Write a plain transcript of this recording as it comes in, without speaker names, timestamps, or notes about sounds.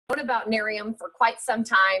About Nerium for quite some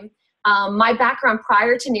time. My background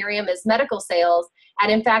prior to Nerium is medical sales.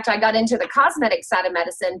 And in fact, I got into the cosmetic side of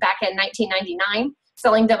medicine back in 1999,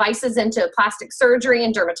 selling devices into plastic surgery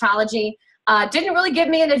and dermatology. Didn't really give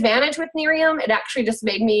me an advantage with Nerium. It actually just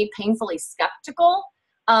made me painfully skeptical.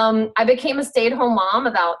 I became a stay-at-home mom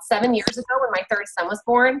about 7 years ago when my third son was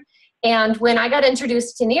born. And when I got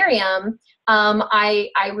introduced to Nerium,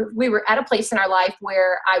 we were at a place in our life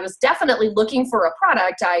where I was definitely looking for a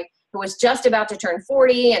product. I was just about to turn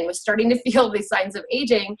 40 and was starting to feel the signs of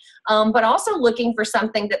aging, but also looking for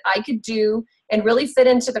something that I could do and really fit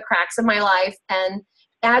into the cracks of my life and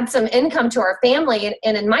add some income to our family.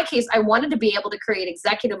 And in my case, I wanted to be able to create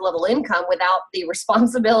executive level income without the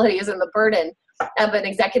responsibilities and the burden of an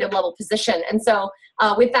executive level position. And so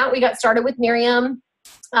with that, we got started with Nerium.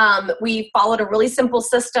 We followed a really simple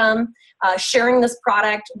system, sharing this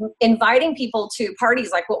product, inviting people to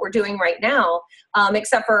parties like what we're doing right now,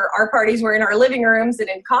 except for our parties were in our living rooms and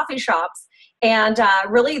in coffee shops. And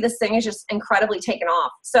really, this thing is just incredibly taken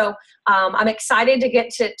off. So I'm excited to get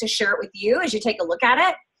to share it with you as you take a look at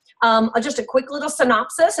it. Just a quick little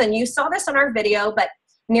synopsis, and you saw this in our video, but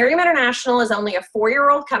Nerium International is only a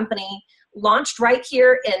 4-year-old company, launched right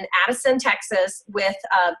here in Addison, Texas with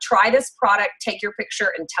try this product, take your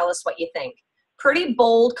picture, and tell us what you think. Pretty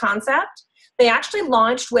bold concept. They actually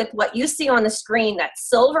launched with what you see on the screen. That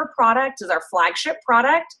silver product is our flagship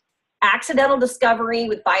product, accidental discovery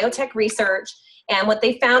with biotech research. And what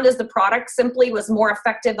they found is the product simply was more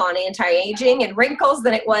effective on anti-aging and wrinkles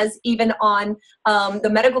than it was even on the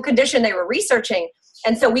medical condition they were researching.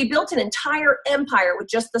 And so we built an entire empire with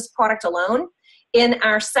just this product alone. In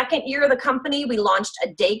our second year of the company, we launched a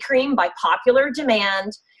day cream by popular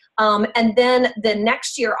demand. And then the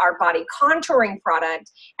next year, our body contouring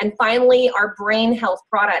product. And finally, our brain health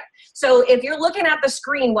product. So if you're looking at the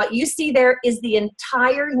screen, what you see there is the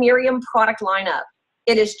entire Nerium product lineup.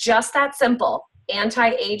 It is just that simple.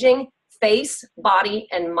 Anti-aging, face, body,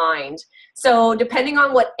 and mind. So depending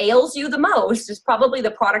on what ails you the most is probably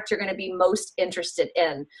the product you're going to be most interested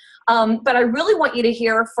in. But I really want you to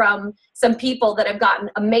hear from some people that have gotten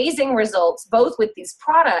amazing results, both with these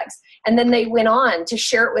products, and then they went on to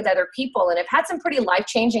share it with other people and have had some pretty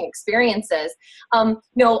life-changing experiences. Oh,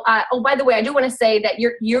 by the way, I do want to say that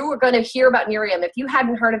you are going to hear about Nerium. If you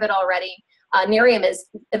hadn't heard of it already, Nerium is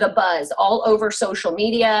the buzz all over social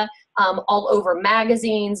media, all over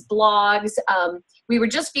magazines, blogs. We were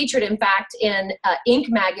just featured, in fact, in Inc.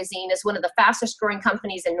 magazine as one of the fastest growing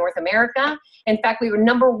companies in North America. In fact, we were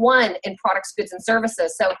 #1 in products, goods, and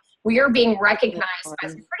services. So we are being recognized by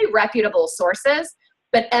some pretty reputable sources,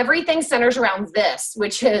 but everything centers around this,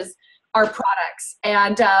 which is our products.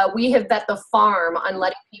 And we have bet the farm on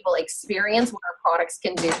letting people experience what our products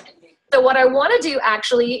can do. So what I want to do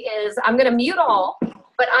actually is I'm going to mute all,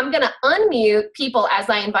 but I'm going to unmute people as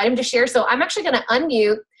I invite them to share. So I'm actually going to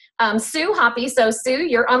unmute Sue Hoppy. So Sue,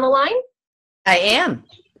 you're on the line? I am.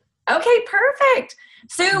 Okay, perfect.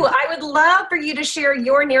 Sue, I would love for you to share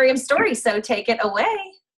your Nerium story. So take it away.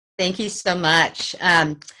 Thank you so much.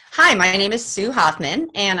 Hi, my name is Sue Hoffman,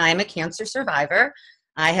 and I'm a cancer survivor.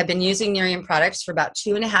 I have been using Nerium products for about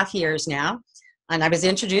 2.5 years now, and I was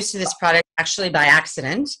introduced to this product actually by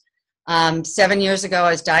accident. 7 years ago,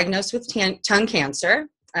 I was diagnosed with tongue cancer,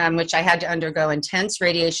 which I had to undergo intense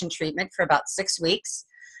radiation treatment for about 6 weeks.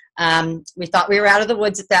 We thought we were out of the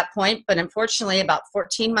woods at that point, but unfortunately, about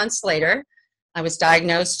 14 months later, I was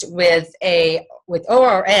diagnosed with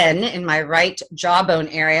ORN in my right jawbone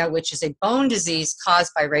area, which is a bone disease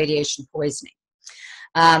caused by radiation poisoning.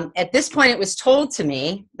 At this point, it was told to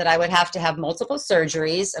me that I would have to have multiple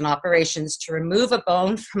surgeries and operations to remove a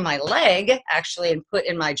bone from my leg, actually, and put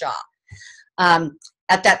in my jaw.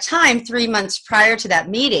 At that time, 3 months prior to that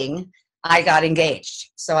meeting, I got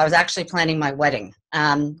engaged. So I was actually planning my wedding.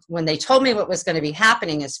 When they told me what was going to be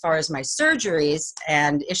happening as far as my surgeries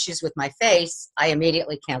and issues with my face, I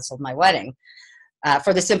immediately canceled my wedding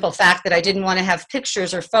for the simple fact that I didn't want to have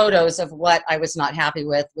pictures or photos of what I was not happy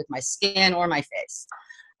with my skin or my face.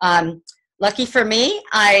 Lucky for me,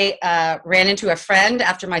 I ran into a friend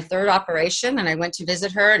after my third operation, and I went to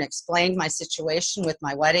visit her and explained my situation with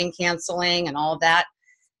my wedding canceling and all of that.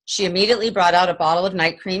 She immediately brought out a bottle of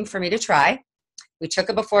night cream for me to try. We took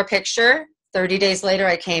a before picture. 30 days later,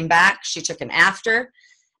 I came back. She took an after,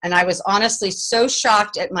 and I was honestly so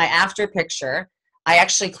shocked at my after picture. I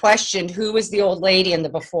actually questioned who was the old lady in the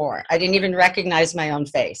before. I didn't even recognize my own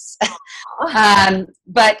face.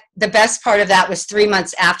 But the best part of that was 3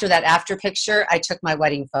 months after that after picture, I took my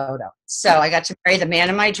wedding photo. So I got to marry the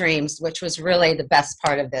man of my dreams, which was really the best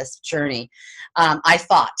part of this journey, I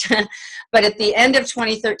thought. But at the end of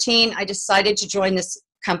 2013, I decided to join this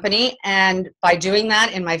company. And by doing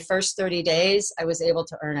that in my first 30 days, I was able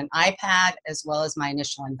to earn an iPad as well as my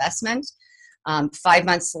initial investment. 5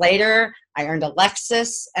 months later, I earned a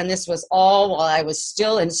Lexus, and this was all while I was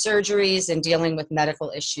still in surgeries and dealing with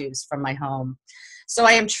medical issues from my home. So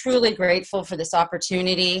I am truly grateful for this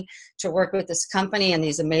opportunity to work with this company and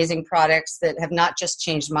these amazing products that have not just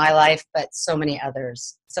changed my life, but so many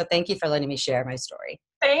others. So thank you for letting me share my story.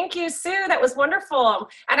 Thank you, Sue. That was wonderful.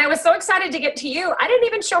 And I was so excited to get to you. I didn't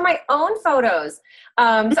even show my own photos. So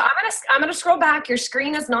I'm gonna scroll back. Your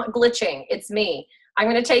screen is not glitching. It's me. I'm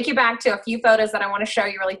going to take you back to a few photos that I want to show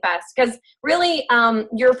you really fast, because really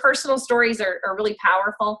your personal stories are really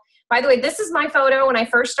powerful. By the way, this is my photo when I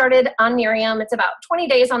first started on Nerium. It's about 20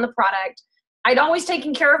 days on the product. I'd always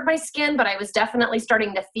taken care of my skin, but I was definitely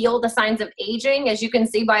starting to feel the signs of aging, as you can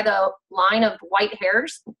see by the line of white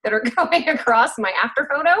hairs that are going across my after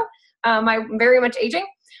photo. I'm very much aging.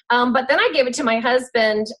 But then I gave it to my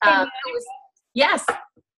husband. Yes.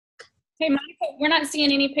 Hey, Monica, we're not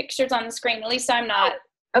seeing any pictures on the screen. At least I'm not.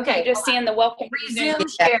 Okay. We're just seeing the welcome. Resume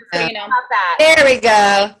share. So you know that. There we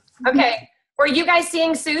go. Okay. Were you guys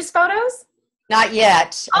seeing Sue's photos? Not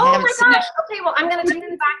yet. Oh my gosh. Okay, well, I'm going to take you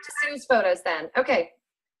back to Sue's photos then. Okay.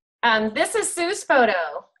 This is Sue's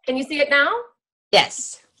photo. Can you see it now?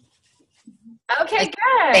 Yes. Okay,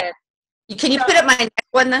 good. Can you put up my next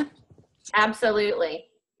one then? Absolutely.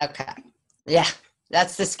 Okay. Yeah,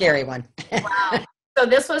 that's the scary one. Wow. So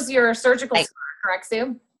this was your surgical scar, correct,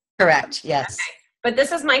 Sue? Correct, yes. Okay. But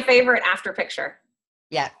this is my favorite after picture.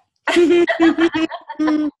 Yeah.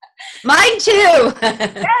 Mine too.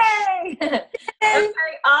 Yay! Okay,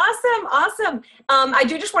 awesome, awesome. I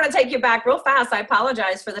do just want to take you back real fast. I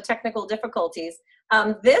apologize for the technical difficulties.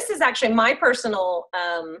 This is actually my personal,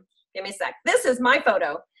 give me a sec. This is my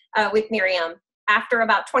photo with Nerium. After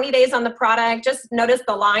about 20 days on the product, just notice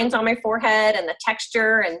the lines on my forehead and the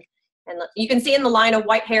texture, and you can see in the line of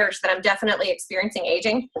white hairs that I'm definitely experiencing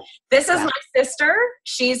aging. This is my sister.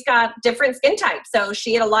 She's got different skin types. So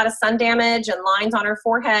she had a lot of sun damage and lines on her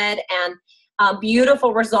forehead, and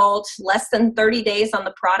beautiful result, less than 30 days on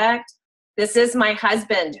the product. This is my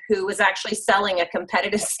husband, who was actually selling a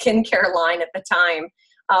competitive skincare line at the time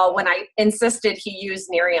when I insisted he use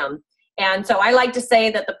Nerium. And so I like to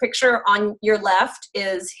say that the picture on your left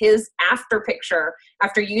is his after picture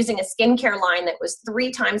after using a skincare line that was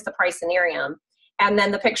 3 times the price of Nerium. And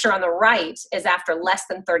then the picture on the right is after less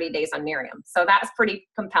than 30 days on Nerium. So that's pretty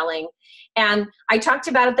compelling. And I talked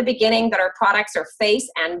about at the beginning that our products are face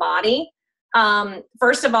and body.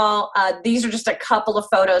 First of all, these are just a couple of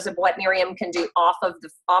photos of what Nerium can do off of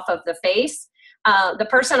the face. The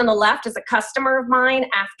person on the left is a customer of mine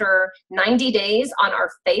after 90 days on our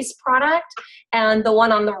face product. And the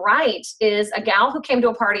one on the right is a gal who came to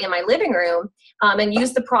a party in my living room and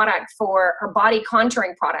used the product for her body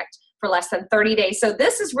contouring product for less than 30 days. So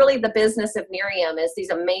this is really the business of Nerium, is these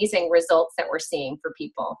amazing results that we're seeing for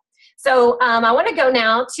people. So I want to go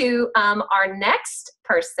now to our next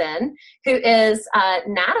person, who is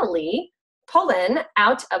Natalie Pullen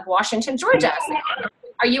out of Washington, Georgia.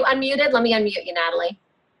 Are you unmuted? Let me unmute you, Natalie.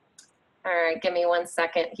 All right, give me 1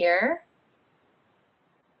 second here.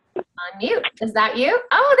 Unmute. Is that you?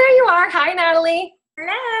 Oh, there you are. Hi, Natalie.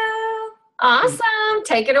 Hello. Awesome.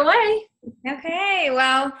 Take it away. Okay.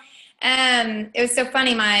 Well, it was so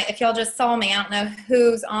funny. If y'all just saw me, I don't know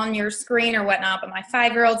who's on your screen or whatnot, but my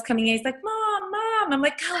 5-year-old's coming in. He's like, Mom. I'm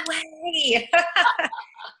like, go away.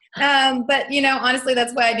 But, you know, honestly,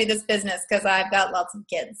 that's why I do this business, because I've got lots of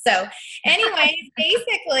kids. So anyways,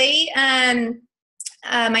 basically,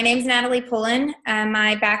 my name's Natalie Pullen.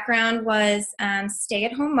 My background was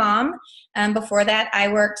stay-at-home mom. Before that, I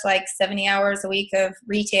worked like 70 hours a week of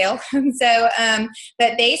retail. So,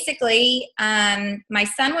 but basically, my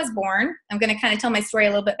son was born. I'm going to kind of tell my story a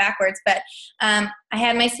little bit backwards, but I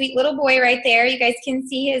had my sweet little boy right there. You guys can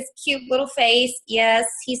see his cute little face. Yes,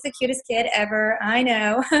 he's the cutest kid ever. I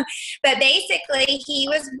know. But basically, he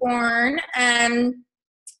was born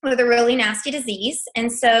with a really nasty disease.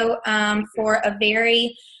 And so for a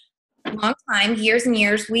very long time, years and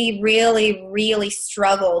years, we really, really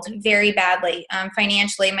struggled very badly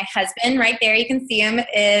financially. My husband, right there, you can see him,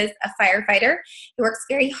 is a firefighter. He works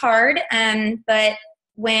very hard. But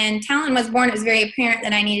when Talon was born, it was very apparent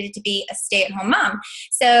that I needed to be a stay-at-home mom.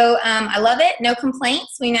 So I love it. No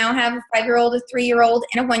complaints. We now have a 5-year-old, a 3-year-old,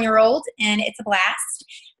 and a 1-year-old, and it's a blast.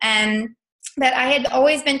 But I had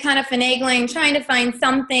always been kind of finagling, trying to find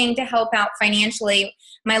something to help out financially.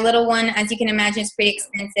 My little one, as you can imagine, is pretty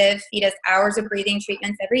expensive. He does hours of breathing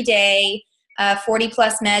treatments every day, 40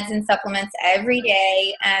 plus meds and supplements every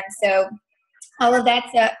day. And so all of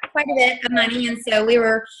that's quite a bit of money. And so we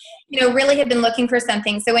were, really had been looking for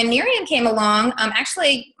something. So when Nerium came along,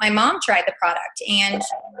 actually my mom tried the product and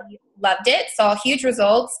she loved it, saw huge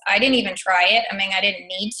results. I didn't even try it. I mean, I didn't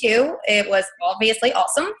need to. It was obviously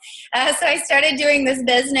awesome. So I started doing this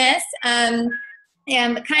business.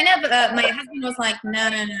 And kind of my husband was like, no,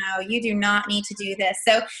 you do not need to do this.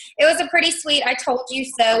 So it was a pretty sweet, I told you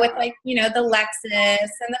so, with like, the Lexus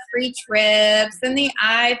and the free trips and the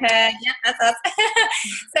iPad. Yeah, that's us.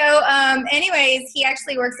 So anyways, he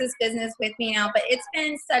actually works this business with me now, but it's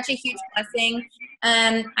been such a huge blessing.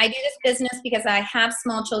 I do this business because I have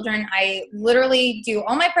small children. I literally do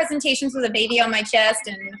all my presentations with a baby on my chest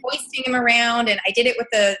and hoisting him around. And I did it with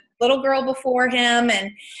the little girl before him.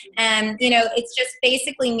 And it's just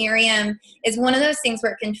basically Nerium is one of those things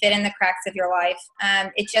where it can fit in the cracks of your life.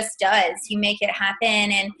 It just does. You make it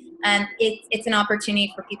happen. And it's an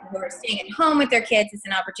opportunity for people who are staying at home with their kids. It's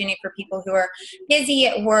an opportunity for people who are busy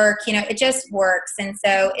at work. It just works. And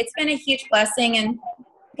so it's been a huge blessing and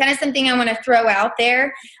kind of something I want to throw out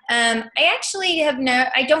there. I actually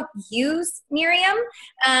I don't use Nerium.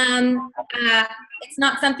 It's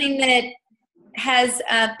not something that has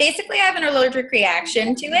basically I have an allergic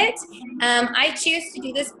reaction to it. I choose to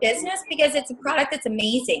do this business because it's a product that's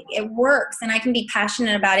amazing. It works and I can be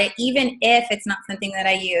passionate about it even if it's not something that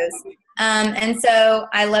I use. And so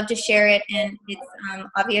I love to share it, and it's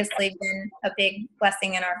obviously been a big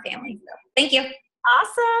blessing in our family. So thank you.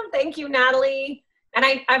 Awesome. Thank you, Natalie. And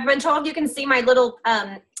I've been told you can see my little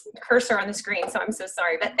cursor on the screen, so I'm so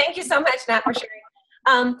sorry. But thank you so much, Nat, for sharing.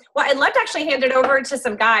 Well, I'd love to actually hand it over to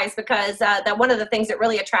some guys because that one of the things that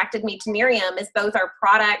really attracted me to Nerium is both our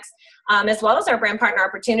products as well as our brand partner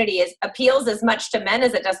opportunity appeals as much to men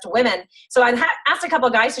as it does to women. So I've asked a couple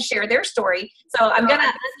of guys to share their story. So I'm going to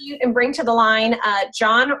unmute and bring to the line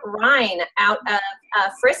John Ryan out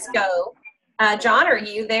of Frisco. John, are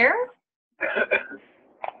you there?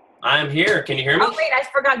 I'm here. Can you hear me? Oh, wait, I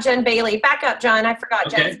forgot Jen Bailey. Back up, John. I forgot.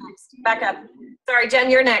 Okay. Jen's next. Back up. Sorry,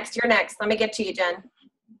 Jen, you're next. You're next. Let me get to you, Jen.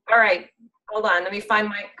 All right. Hold on. Let me find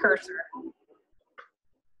my cursor.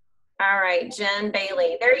 All right, Jen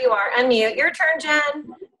Bailey. There you are. Unmute. Your turn,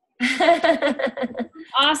 Jen.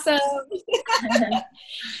 Awesome.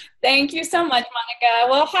 Thank you so much,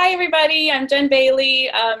 Monica. Well, hi, everybody. I'm Jen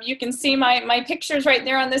Bailey. You can see my pictures right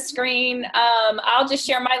there on the screen. I'll just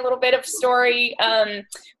share my little bit of story.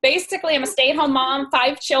 Basically, I'm a stay-at-home mom,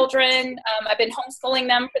 5 children. I've been homeschooling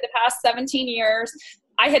them for the past 17 years.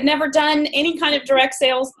 I had never done any kind of direct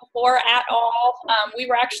sales before at all. We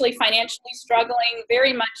were actually financially struggling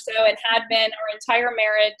very much so and had been our entire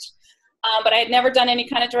marriage. But I had never done any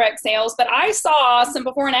kind of direct sales. But I saw some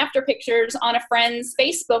before and after pictures on a friend's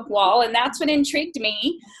Facebook wall, and that's what intrigued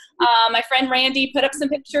me. My friend Randy put up some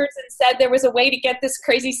pictures and said there was a way to get this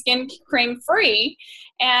crazy skin cream free,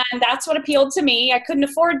 and that's what appealed to me. I couldn't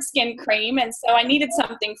afford skin cream, and so I needed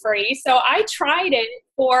something free. So I tried it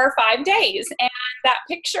for 5 days, and that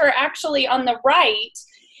picture actually on the right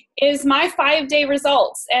is my 5-day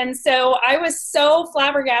results. And so I was so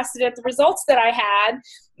flabbergasted at the results that I had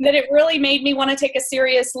that it really made me want to take a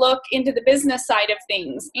serious look into the business side of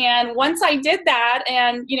things. And once I did that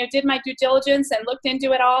and, did my due diligence and looked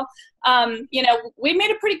into it all, we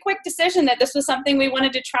made a pretty quick decision that this was something we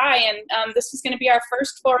wanted to try. And this was going to be our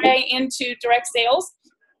first foray into direct sales.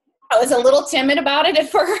 I was a little timid about it at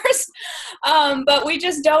first, but we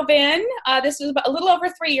just dove in. This was a little over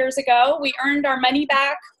 3 years ago. We earned our money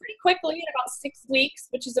back pretty quickly in about 6 weeks,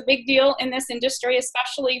 which is a big deal in this industry,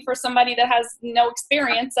 especially for somebody that has no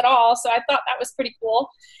experience at all. So I thought that was pretty cool.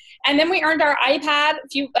 And then we earned our iPad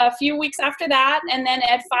a few weeks after that. And then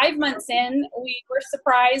at 5 months in, we were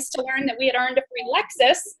surprised to learn that we had earned a free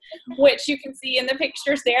Lexus, which you can see in the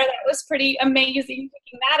pictures there. That was pretty amazing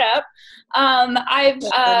picking that up. I've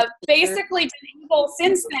basically been able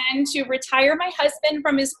since then to retire my husband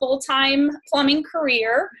from his full-time plumbing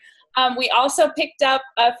career. We also picked up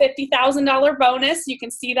a $50,000 bonus. You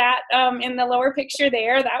can see that in the lower picture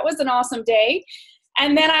there. That was an awesome day.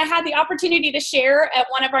 And then I had the opportunity to share at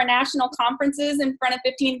one of our national conferences in front of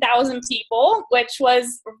 15,000 people, which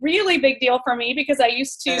was a really big deal for me because I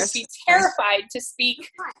used to be terrified to speak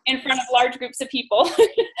in front of large groups of people.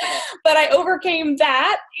 But I overcame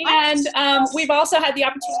that. And we've also had the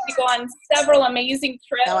opportunity to go on several amazing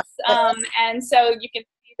trips. And so you can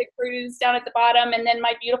see the cruise down at the bottom and then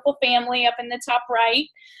my beautiful family up in the top right.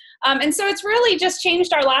 And so it's really just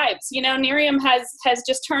changed our lives. Nerium has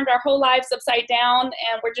just turned our whole lives upside down,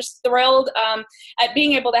 and we're just thrilled at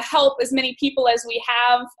being able to help as many people as we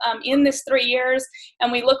have in this 3 years.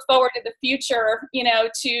 And we look forward to the future,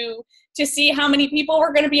 to to see how many people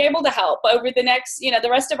we're going to be able to help over the next, the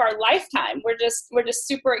rest of our lifetime. We're just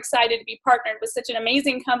super excited to be partnered with such an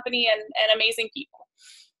amazing company and amazing people.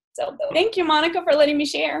 So thank you, Monica, for letting me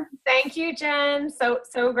share. Thank you, Jen.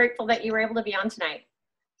 So grateful that you were able to be on tonight.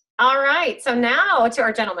 All right, so now to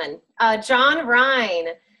our gentleman, John Ryan.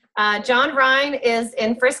 John Ryan is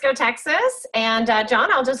in Frisco, Texas, and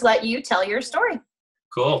John, I'll just let you tell your story.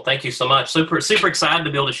 Cool, thank you so much. Super excited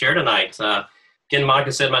to be able to share tonight. Again,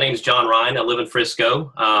 Monica said, my name is John Ryan. I live in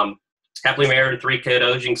Frisco. Happily married to 3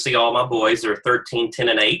 kiddos. You can see all my boys. They're 13, 10,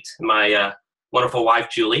 and 8. My wonderful wife,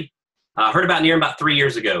 Julie. Heard about Nerium about 3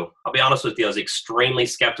 years ago. I'll be honest with you, I was extremely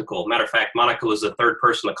skeptical. Matter of fact, Monica was the third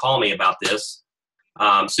person to call me about this.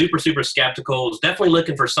 Super skeptical. Was definitely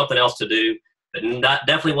looking for something else to do, but that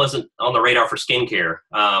definitely wasn't on the radar for skincare.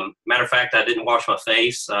 Matter of fact, I didn't wash my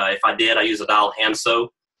face. If I did, I use a Dial hand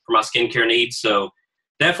soap for my skincare needs. So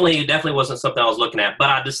definitely wasn't something I was looking at. But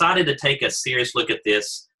I decided to take a serious look at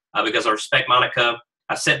this because I respect Monica.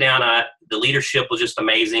 I sat down. The leadership was just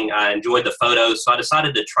amazing. I enjoyed the photos. So I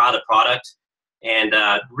decided to try the product and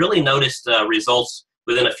really noticed results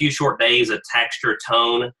within a few short days, a texture,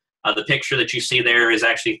 tone. The picture that you see there is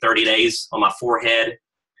actually 30 days on my forehead.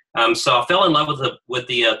 So I fell in love with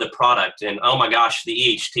the product. And, oh, my gosh, the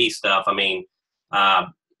EHT stuff. I mean,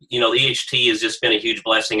 the EHT has just been a huge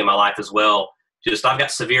blessing in my life as well. I've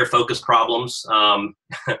got severe focus problems.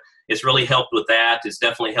 It's really helped with that. It's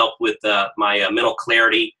definitely helped with my mental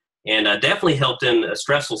clarity and definitely helped in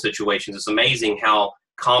stressful situations. It's amazing how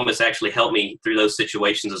calm has actually helped me through those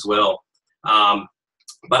situations as well.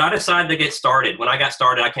 But I decided to get started. When I got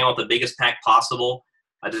started, I came up with the biggest pack possible.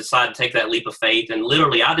 I decided to take that leap of faith. And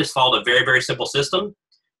literally, I just followed a very, very simple system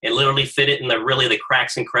and literally fit it in the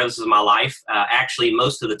cracks and crevices of my life. Actually,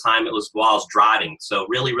 most of the time it was while I was driving. So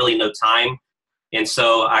really no time. And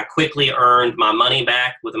so I quickly earned my money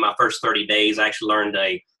back within my first 30 days. I actually earned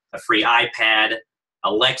a free iPad,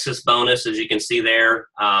 a Lexus bonus, as you can see there,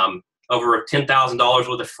 over $10,000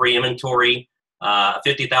 worth of free inventory, a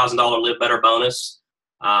 $50,000 Live Better bonus.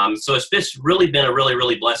 So it's just really been a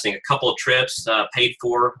really blessing. A couple of trips paid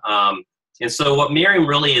for. And so what Nerium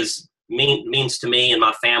really means to me and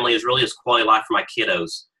my family is really quality of life for my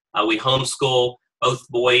kiddos. We homeschool. Both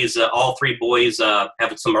boys, all 3 boys have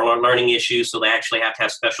some learning issues, so they actually have to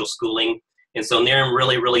have special schooling. And so Nerium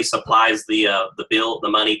really supplies the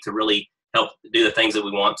money to really help do the things that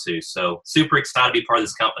we want to. So super excited to be part of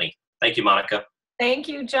this company. Thank you, Monica. Thank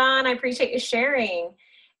you, John. I appreciate you sharing.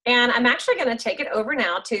 And I'm actually going to take it over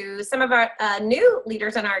now to some of our new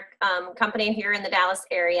leaders in our company here in the Dallas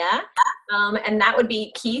area. And that would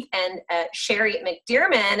be Keith and Sherry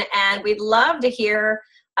McDearman. And we'd love to hear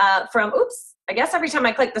from, I guess every time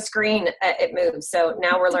I click the screen, it moves. So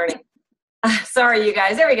now we're learning. Sorry, you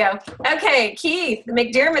guys. There we go. Okay, Keith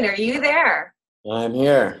McDearman, are you there? I'm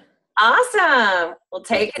here. Awesome. Well,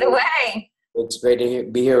 take it away. It's great to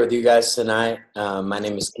be here with you guys tonight. My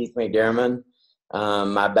name is Keith McDearman.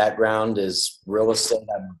 My background is real estate.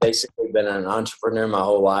 I've basically been an entrepreneur my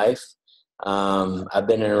whole life. I've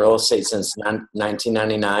been in real estate since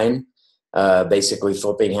 1999, basically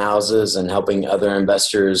flipping houses and helping other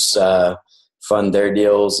investors fund their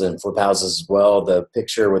deals and flip houses as well. The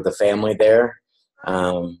picture with the family there.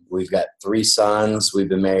 We've got 3 sons. We've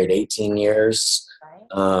been married 18 years.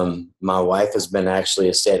 My wife has been actually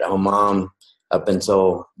a stay-at-home mom up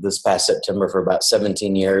until this past September for about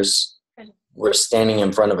 17 years. We're standing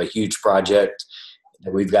in front of a huge project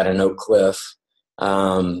that we've got in Oak Cliff.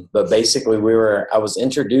 But basically I was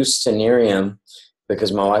introduced to Nerium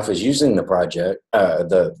because my wife was using the project,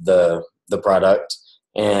 the product,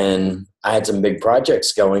 and I had some big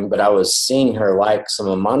projects going, but I was seeing her like some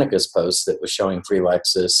of Monica's posts that was showing free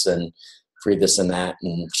Lexus and free this and that.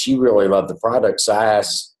 And she really loved the product. So I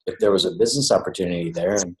asked if there was a business opportunity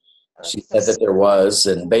there, and she said that there was.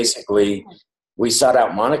 And basically we sought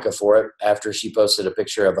out Monica for it after she posted a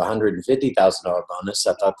picture of a $150,000 bonus.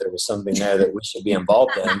 I thought there was something there that we should be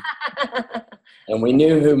involved in. And we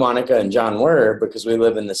knew who Monica and John were because we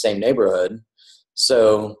live in the same neighborhood.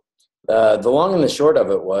 So the long and the short of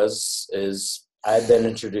it is I had been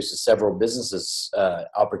introduced to several businesses,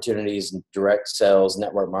 opportunities, direct sales,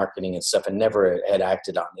 network marketing and stuff, and never had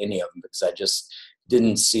acted on any of them because I just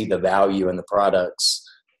didn't see the value in the products.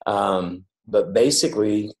 But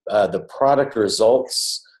basically, the product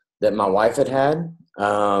results that my wife had,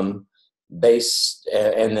 based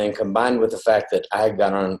and then combined with the fact that I had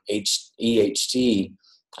got on EHT,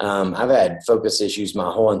 I've had focus issues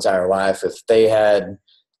my whole entire life. If they had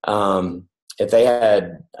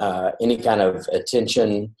any kind of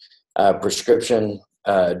attention prescription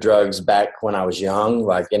drugs back when I was young,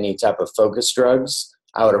 like any type of focus drugs,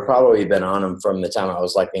 I would have probably been on them from the time I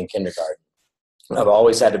was like in kindergarten. I've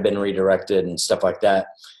always had to been redirected and stuff like that.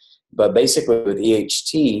 But basically with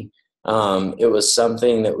EHT, it was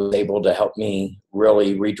something that was able to help me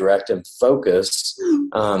really redirect and focus,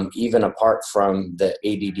 even apart from the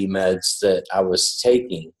ADD meds that I was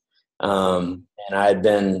taking. And I had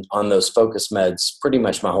been on those focus meds pretty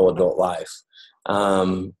much my whole adult life.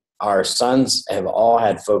 Our sons have all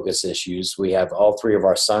had focus issues. We have all three of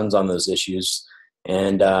our sons on those issues.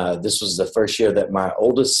 And this was the first year that my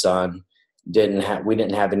oldest son we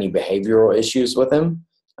didn't have any behavioral issues with him.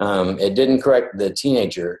 It didn't correct the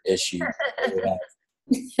teenager issue,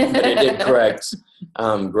 but it did correct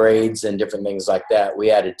grades and different things like that. We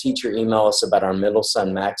had a teacher email us about our middle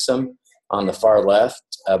son, Maxim, on the far left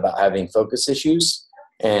about having focus issues.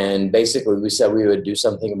 And basically we said we would do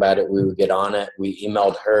something about it. We would get on it. We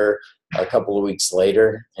emailed her a couple of weeks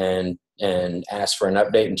later and asked for an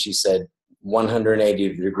update. And she said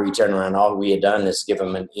 180-degree turnaround. All we had done is give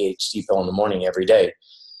him an EHT pill in the morning every day.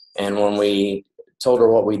 And when we told her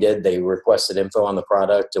what we did, they requested info on the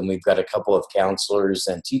product, and we've got a couple of counselors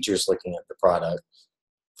and teachers looking at the product.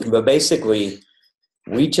 But basically,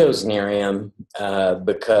 we chose Nerium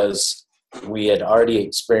because we had already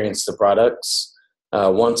experienced the products.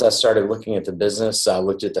 Once I started looking at the business, I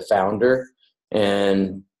looked at the founder,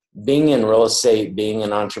 and being in real estate, being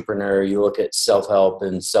an entrepreneur, you look at self-help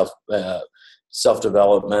and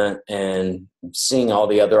self-development and seeing all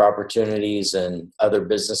the other opportunities and other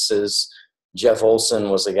businesses. Jeff Olson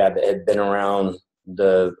was a guy that had been around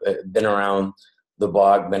the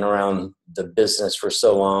block, been around the business for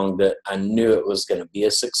so long that I knew it was going to be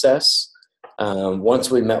a success.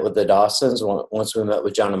 Once we met with the Dawsons, once we met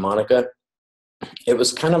with John and Monica, it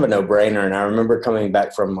was kind of a no-brainer. And I remember coming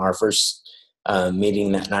back from our first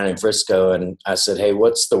meeting that night in Frisco, and I said, hey,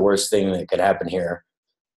 what's the worst thing that could happen here?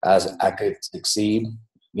 I could succeed,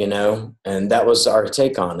 and that was our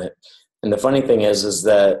take on it. And the funny thing is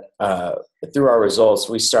that through our results,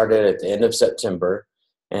 we started at the end of September,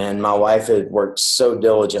 and my wife had worked so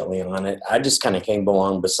diligently on it. I just kind of came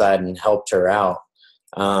along beside and helped her out.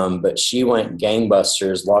 But she went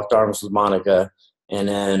gangbusters, locked arms with Monica. And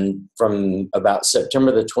then from about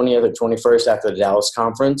September the 20th or 21st after the Dallas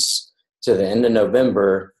conference to the end of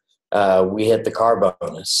November, we hit the car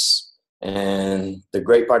bonus. And the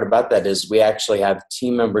great part about that is we actually have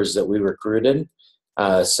team members that we recruited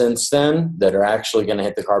since then that are actually going to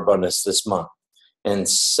hit the car bonus this month, and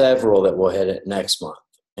several that will hit it next month.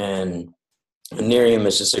 And Nerium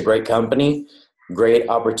is just a great company, great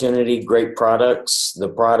opportunity, great products. The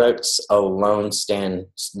products alone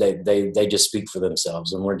they just speak for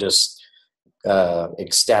themselves, and we're just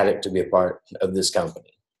ecstatic to be a part of this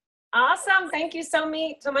company. Awesome. Thank you so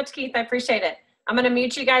much, Keith. I appreciate it. I'm going to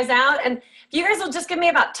mute you guys out. And if you guys will just give me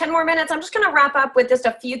about 10 more minutes, I'm just going to wrap up with just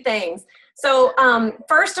a few things. So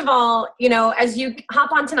first of all, as you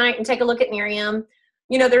hop on tonight and take a look at Nerium,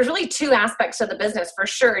 there's really two aspects of the business for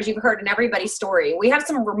sure, as you've heard in everybody's story. We have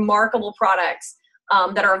some remarkable products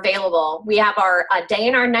that are available. We have our day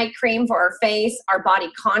and our night cream for our face, our body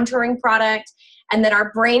contouring product, and then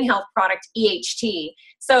our brain health product, EHT.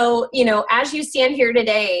 So, as you stand here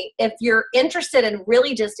today, if you're interested in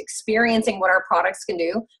really just experiencing what our products can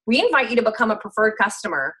do, we invite you to become a preferred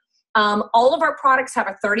customer. All of our products have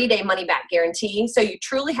a 30-day money-back guarantee, so you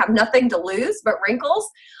truly have nothing to lose but wrinkles.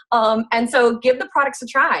 And so give the products a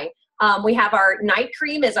try. We have our night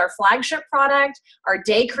cream is our flagship product, our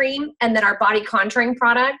day cream, and then our body contouring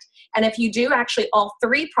product. And if you do actually all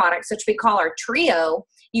three products, which we call our trio,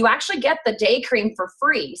 you actually get the day cream for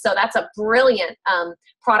free. So that's a brilliant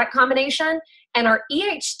product combination. And our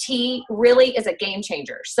EHT really is a game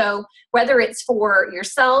changer. So whether it's for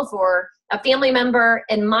yourself or a family member,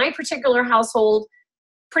 in my particular household,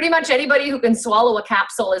 pretty much anybody who can swallow a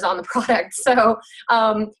capsule is on the product. So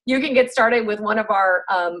you can get started with one of our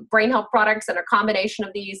brain health products and a combination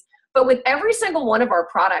of these. But with every single one of our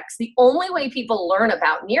products, the only way people learn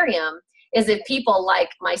about Nerium is if people like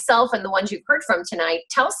myself and the ones you've heard from tonight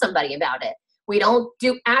tell somebody about it. We don't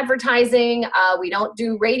do advertising. We don't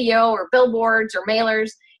do radio or billboards or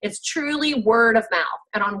mailers. It's truly word of mouth.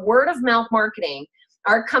 And on word of mouth marketing,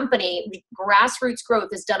 our company, Grassroots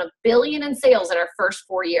Growth, has done $1 billion in sales in our first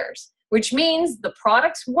 4 years, which means the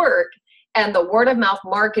products work and the word of mouth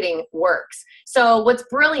marketing works. So what's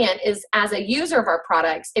brilliant is, as a user of our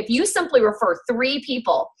products, if you simply refer 3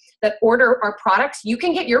 people that order our products, you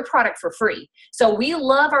can get your product for free. So we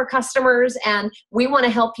love our customers and we want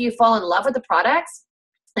to help you fall in love with the products.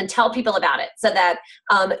 and tell people about it so that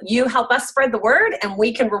you help us spread the word and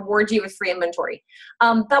we can reward you with free inventory.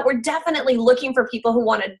 But we're definitely looking for people who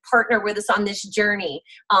want to partner with us on this journey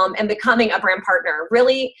and becoming a brand partner.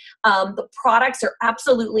 Really, the products are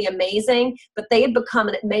absolutely amazing, but they have become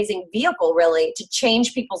an amazing vehicle really to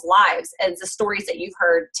change people's lives, as the stories that you've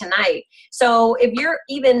heard tonight. So if you're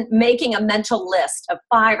even making a mental list of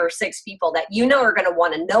 5 or 6 people that you know are going to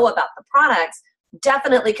want to know about the products,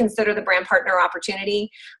 definitely consider the brand partner opportunity.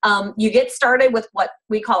 You get started with what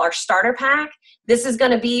we call our starter pack. This is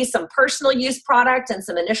going to be some personal use product and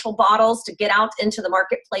some initial bottles to get out into the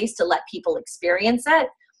marketplace to let people experience it.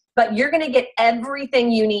 But you're going to get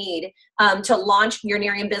everything you need to launch your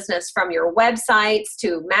Nerium business, from your websites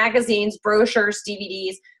to magazines, brochures,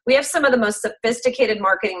 DVDs. We have some of the most sophisticated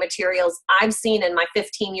marketing materials I've seen in my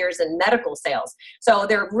 15 years in medical sales. So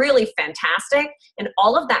they're really fantastic. And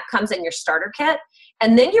all of that comes in your starter kit.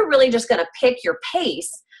 And then you're really just going to pick your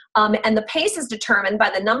pace. And the pace is determined by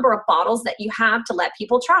the number of bottles that you have to let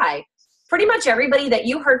people try. Pretty much everybody that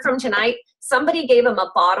you heard from tonight, somebody gave them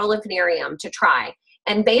a bottle of Nerium to try.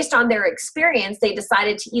 And based on their experience, they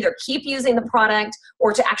decided to either keep using the product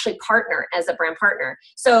or to actually partner as a brand partner.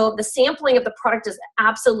 So the sampling of the product is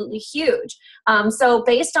absolutely huge. So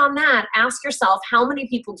based on that, ask yourself, how many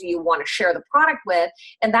people do you want to share the product with?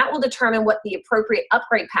 And that will determine what the appropriate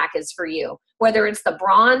upgrade pack is for you, whether it's the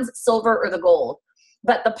bronze, silver, or the gold.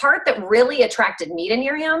 But the part that really attracted me to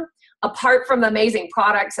Nerium, apart from amazing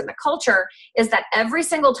products and the culture, is that every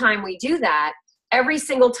single time we do that, every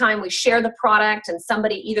single time we share the product and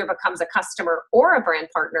somebody either becomes a customer or a brand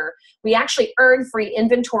partner, we actually earn free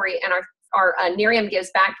inventory in our Nerium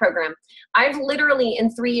Gives Back program. I've literally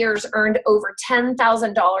in 3 years earned over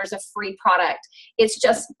 $10,000 of free product. It's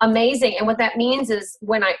just amazing. And what that means is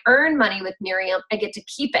when I earn money with Nerium, I get to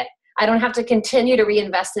keep it. I don't have to continue to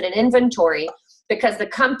reinvest it in inventory, because the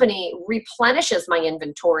company replenishes my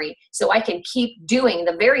inventory so I can keep doing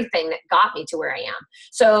the very thing that got me to where I am.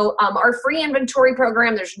 So our free inventory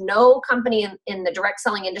program, there's no company in the direct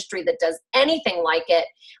selling industry that does anything like it.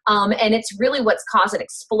 And it's really what's caused an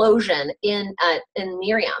explosion in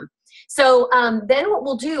Nerium. So then what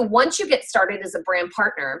we'll do once you get started as a brand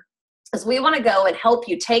partner is we want to go and help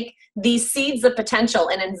you take these seeds of potential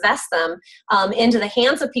and invest them into the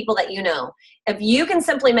hands of people that you know. If you can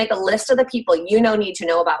simply make a list of the people you know need to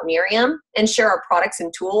know about Nerium and share our products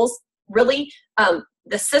and tools, really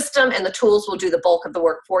the system and the tools will do the bulk of the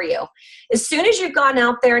work for you. As soon as you've gone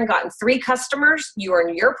out there and gotten 3 customers, you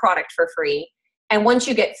earn your product for free. And once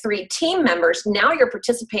you get 3 team members, now you're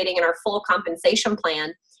participating in our full compensation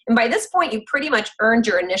plan. And by this point, you pretty much earned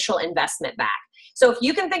your initial investment back. So if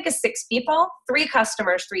you can think of 6 people, 3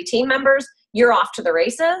 customers, 3 team members, you're off to the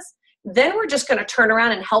races. Then we're just going to turn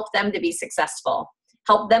around and help them to be successful,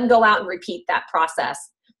 help them go out and repeat that process.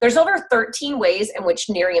 There's over 13 ways in which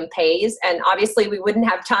Nerium pays, and obviously we wouldn't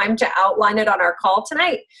have time to outline it on our call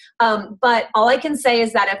tonight. But all I can say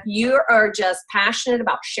is that if you are just passionate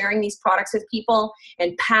about sharing these products with people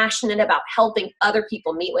and passionate about helping other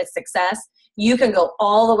people meet with success, you can go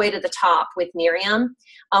all the way to the top with Nerium.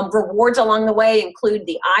 Rewards along the way include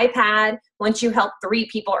the iPad. Once you help 3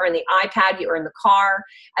 people earn the iPad, you earn the car.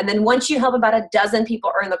 And then once you help about a dozen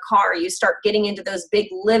people earn the car, you start getting into those big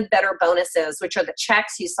Live Better bonuses, which are the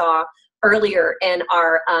checks you saw earlier in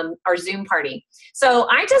our Zoom party. So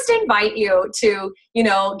I just invite you to,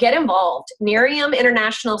 get involved. Nerium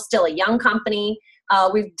International is still a young company.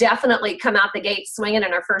 We've definitely come out the gate swinging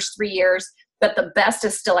in our first 3 years, but the best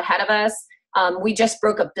is still ahead of us. We just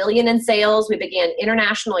broke $1 billion in sales. We began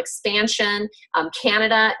international expansion,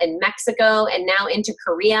 Canada and Mexico, and now into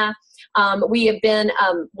Korea. We have been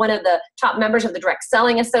one of the top members of the Direct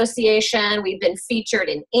Selling Association. We've been featured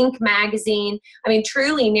in Inc. magazine. I mean,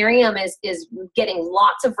 truly, Nerium is getting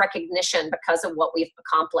lots of recognition because of what we've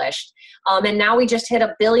accomplished. And now we just hit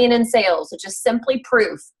 $1 billion in sales, which is simply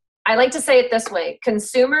proof. I like to say it this way: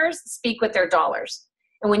 consumers speak with their dollars.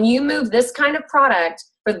 And when you move this kind of product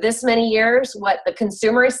for this many years, what the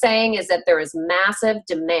consumer is saying is that there is massive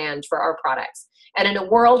demand for our products. And in a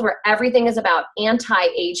world where everything is about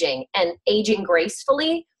anti-aging and aging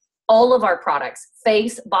gracefully, all of our products,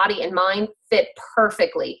 face, body, and mind, fit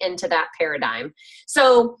perfectly into that paradigm.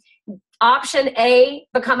 So option A,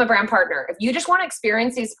 become a brand partner. If you just want to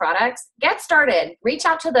experience these products, get started. Reach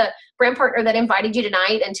out to the brand partner that invited you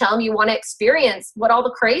tonight and tell them you want to experience what all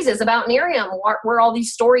the craze is about Nerium, where all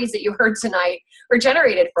these stories that you heard tonight are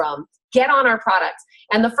generated from. Get on our products.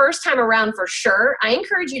 And the first time around, for sure, I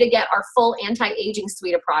encourage you to get our full anti-aging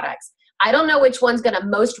suite of products. I don't know which one's going to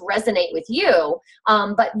most resonate with you,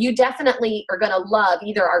 but you definitely are going to love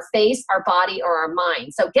either our face, our body, or our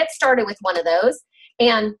mind. So get started with one of those.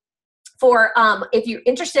 And for if you're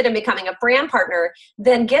interested in becoming a brand partner,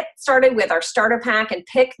 then get started with our starter pack and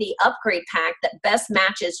pick the upgrade pack that best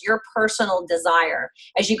matches your personal desire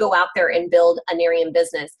as you go out there and build a Nerium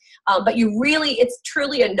business. But it's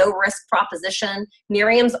truly a no-risk proposition.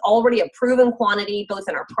 Nerium's already a proven quantity, both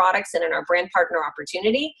in our products and in our brand partner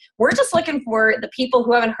opportunity. We're just looking for the people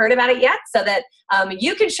who haven't heard about it yet so that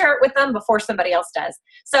you can share it with them before somebody else does.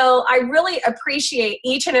 So I really appreciate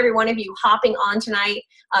each and every one of you hopping on tonight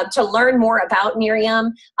to learn more about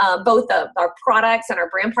Nerium, both our products and our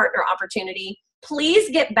brand partner opportunity. Please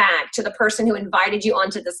get back to the person who invited you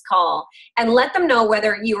onto this call and let them know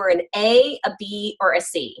whether you are an A, a B, or a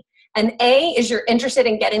C. An A is you're interested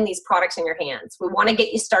in getting these products in your hands. We want to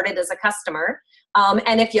get you started as a customer.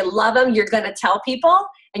 And if you love them, you're going to tell people,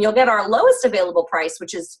 and you'll get our lowest available price,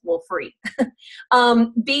 which is, well, free.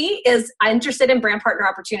 B is interested in brand partner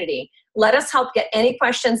opportunity. Let us help get any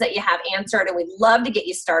questions that you have answered, and we'd love to get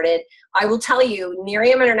you started. I will tell you,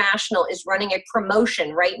 Nerium International is running a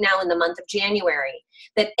promotion right now in the month of January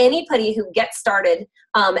that anybody who gets started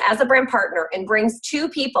as a brand partner and brings 2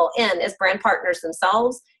 people in as brand partners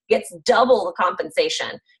themselves gets double the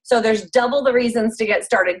compensation. So there's double the reasons to get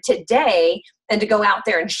started today and to go out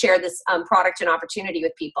there and share this product and opportunity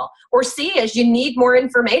with people. Or C is you need more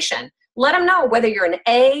information. Let them know whether you're an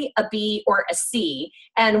A, a B, or a C.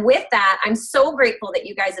 And with that, I'm so grateful that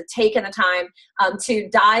you guys have taken the time to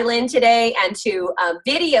dial in today and to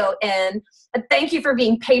video in. And thank you for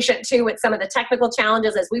being patient too with some of the technical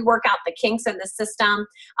challenges as we work out the kinks in the system.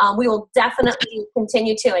 We will definitely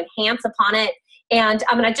continue to enhance upon it. And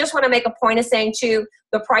I just want to make a point of saying too,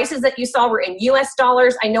 the prices that you saw were in US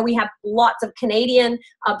dollars. I know we have lots of Canadian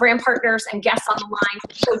brand partners and guests on the line.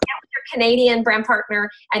 So get with your Canadian brand partner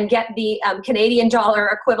and get the Canadian dollar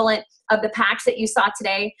equivalent of the packs that you saw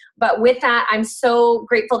today. But with that, I'm so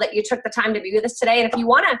grateful that you took the time to be with us today. And if you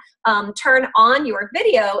want to turn on your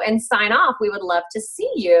video and sign off, we would love to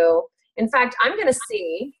see you. In fact, I'm going to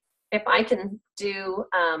see if I can do,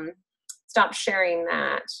 stop sharing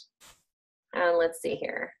that. Let's see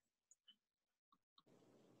here.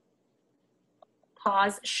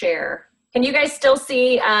 Pause share. Can you guys still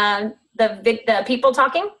see the people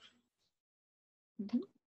talking? Mm-hmm.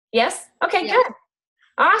 Yes? Okay, yeah. Good.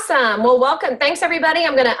 Awesome. Well, welcome. Thanks, everybody.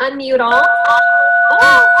 I'm going to unmute all.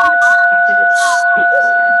 Oh.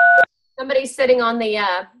 Somebody's sitting on the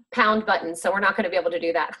pound button, so we're not going to be able to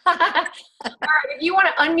do that. All right, if you want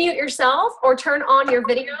to unmute yourself or turn on your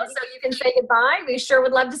video so you can say goodbye, we sure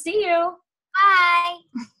would love to see you. Bye.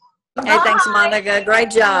 Hey, thanks, Monica.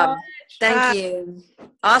 Great job. Thank you.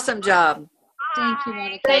 Awesome job. Thank you,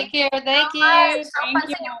 Monica. Thank you. Thank you. Thank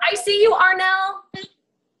you. I see you, Arnell.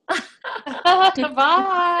 Bye.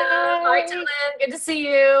 Bye, Lynn. Good to see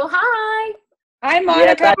you. Hi. Hi,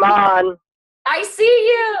 Monica. Yes, I'm on. I see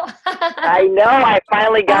you. I know. I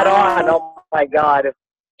finally got on. Oh, my God.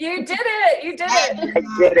 You did it. You did it. I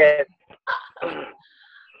did it.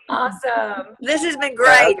 Awesome. This has been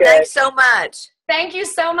great. Okay. Thanks so much. Thank you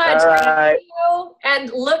so much. All right.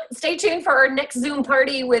 And stay tuned for our next Zoom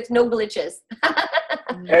party with no glitches.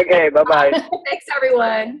 Okay, bye-bye. Thanks,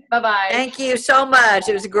 everyone. Bye-bye. Thank you so much.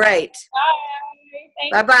 It was great.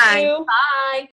 Bye. Bye-bye. You. Bye.